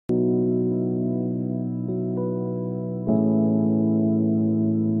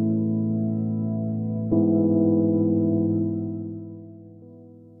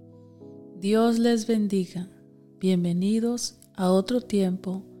Dios les bendiga. Bienvenidos a otro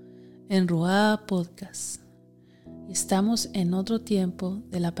tiempo en Ruá Podcast. Estamos en otro tiempo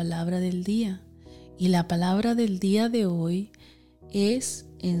de la palabra del día. Y la palabra del día de hoy es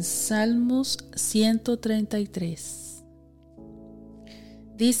en Salmos 133.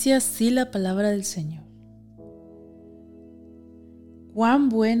 Dice así la palabra del Señor. Cuán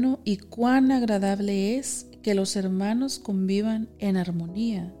bueno y cuán agradable es que los hermanos convivan en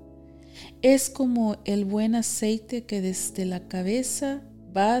armonía. Es como el buen aceite que desde la cabeza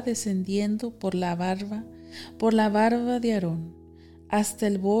va descendiendo por la barba de Aarón, hasta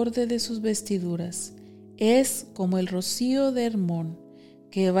el borde de sus vestiduras. Es como el rocío de Hermón,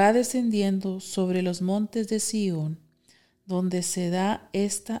 que va descendiendo sobre los montes de Sión, donde se da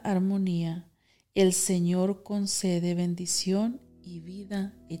esta armonía. El Señor concede bendición y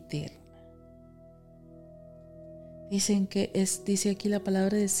vida eterna. Dice aquí la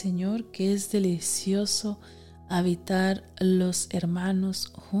palabra del Señor que es delicioso habitar los hermanos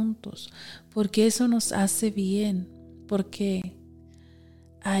juntos, porque eso nos hace bien, porque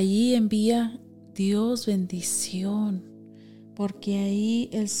ahí envía Dios bendición, porque ahí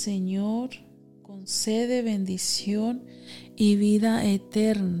el Señor concede bendición y vida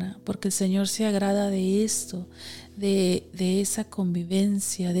eterna, porque el Señor se agrada de esto, de esa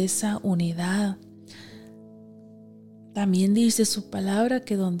convivencia, de esa unidad. También dice su palabra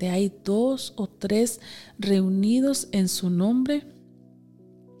que donde hay 2 o 3 reunidos en su nombre,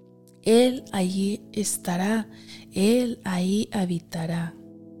 Él allí estará, Él ahí habitará.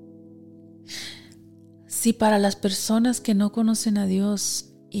 Si para las personas que no conocen a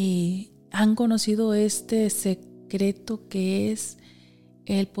Dios y han conocido este secreto que es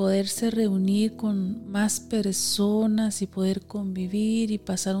el poderse reunir con más personas y poder convivir y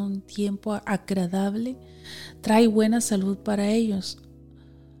pasar un tiempo agradable, trae buena salud para ellos.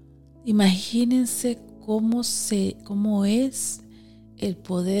 Imagínense cómo es el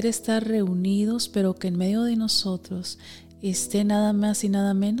poder estar reunidos, pero que en medio de nosotros esté nada más y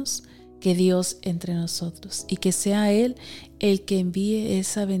nada menos que Dios entre nosotros, y que sea Él el que envíe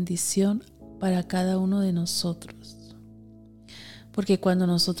esa bendición para cada uno de nosotros. Porque cuando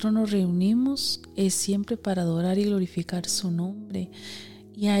nosotros nos reunimos es siempre para adorar y glorificar su nombre.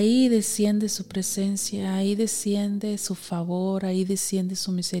 Y ahí desciende su presencia, ahí desciende su favor, ahí desciende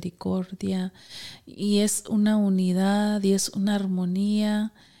su misericordia. Y es una unidad y es una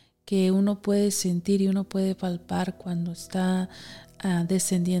armonía que uno puede sentir y uno puede palpar cuando está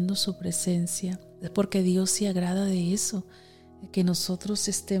descendiendo su presencia. Es porque Dios se agrada de eso, de que nosotros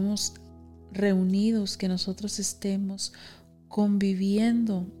estemos reunidos, que nosotros estemos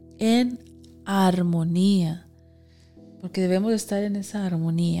conviviendo en armonía, porque debemos estar en esa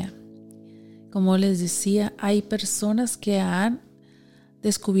armonía. Como les decía, hay personas que han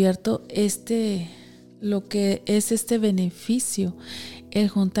descubierto lo que es este beneficio, el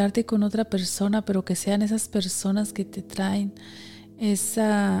juntarte con otra persona, pero que sean esas personas que te traen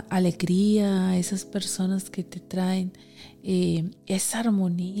esa alegría, esas personas que te traen esa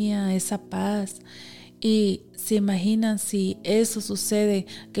armonía, esa paz. Y se imaginan si eso sucede,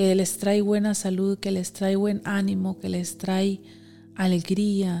 que les trae buena salud, que les trae buen ánimo, que les trae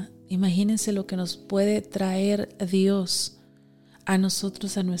alegría. Imagínense lo que nos puede traer Dios a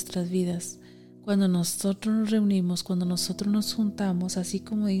nosotros, a nuestras vidas. Cuando nosotros nos reunimos, cuando nosotros nos juntamos, así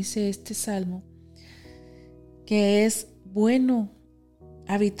como dice este salmo, que es bueno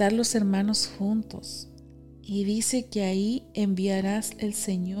habitar los hermanos juntos. Y dice que ahí enviarás el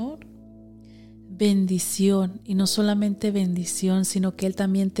Señor bendición, y no solamente bendición, sino que Él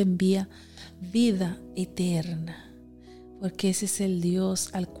también te envía vida eterna, porque ese es el Dios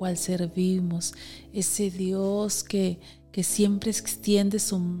al cual servimos, ese Dios que siempre extiende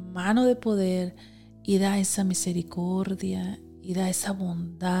su mano de poder y da esa misericordia y da esa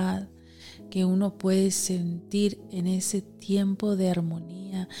bondad que uno puede sentir en ese tiempo de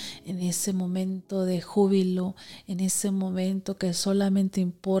armonía, en ese momento de júbilo, en ese momento que solamente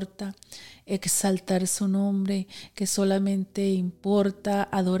importa exaltar su nombre, que solamente importa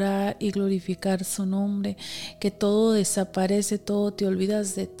adorar y glorificar su nombre, que todo desaparece, todo te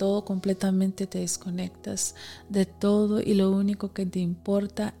olvidas de todo, completamente te desconectas de todo y lo único que te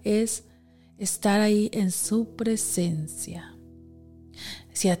importa es estar ahí en su presencia.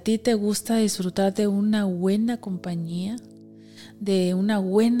 Si a ti te gusta disfrutar de una buena compañía, de una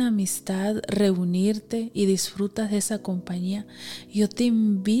buena amistad, reunirte y disfrutas de esa compañía, yo te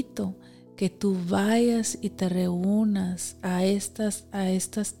invito que tú vayas y te reúnas a estas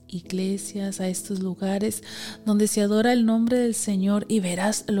iglesias, a estos lugares donde se adora el nombre del Señor, y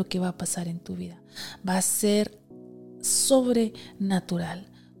verás lo que va a pasar en tu vida. Va a ser sobrenatural,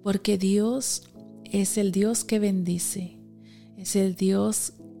 porque Dios es el Dios que bendice, es el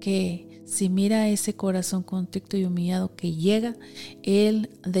Dios que si mira ese corazón contrito y humillado que llega, Él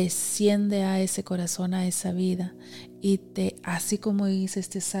desciende a ese corazón, a esa vida, y así como dice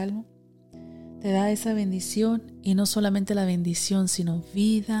este salmo, te da esa bendición, y no solamente la bendición, sino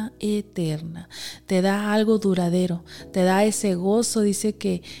vida eterna. Te da algo duradero, te da ese gozo. Dice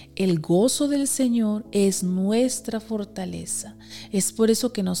que el gozo del Señor es nuestra fortaleza. Es por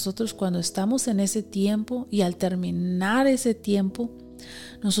eso que nosotros, cuando estamos en ese tiempo y al terminar ese tiempo,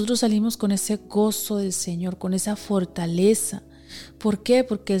 nosotros salimos con ese gozo del Señor, con esa fortaleza. ¿Por qué?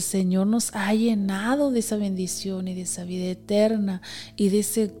 Porque el Señor nos ha llenado de esa bendición y de esa vida eterna y de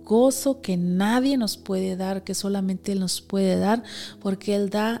ese gozo que nadie nos puede dar, que solamente Él nos puede dar, porque Él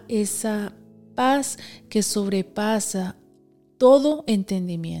da esa paz que sobrepasa todo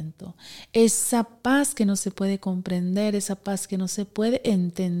entendimiento, esa paz que no se puede comprender, esa paz que no se puede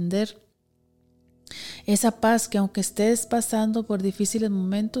entender. Esa paz que aunque estés pasando por difíciles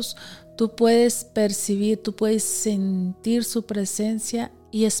momentos, tú puedes percibir, tú puedes sentir su presencia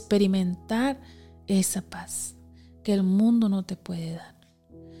y experimentar esa paz que el mundo no te puede dar.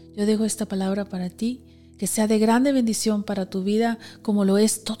 Yo dejo esta palabra para ti, que sea de grande bendición para tu vida, como lo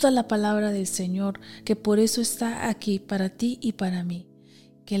es toda la palabra del Señor, que por eso está aquí para ti y para mí,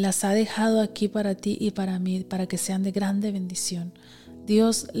 que las ha dejado aquí para ti y para mí, para que sean de grande bendición.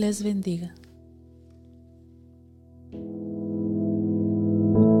 Dios les bendiga.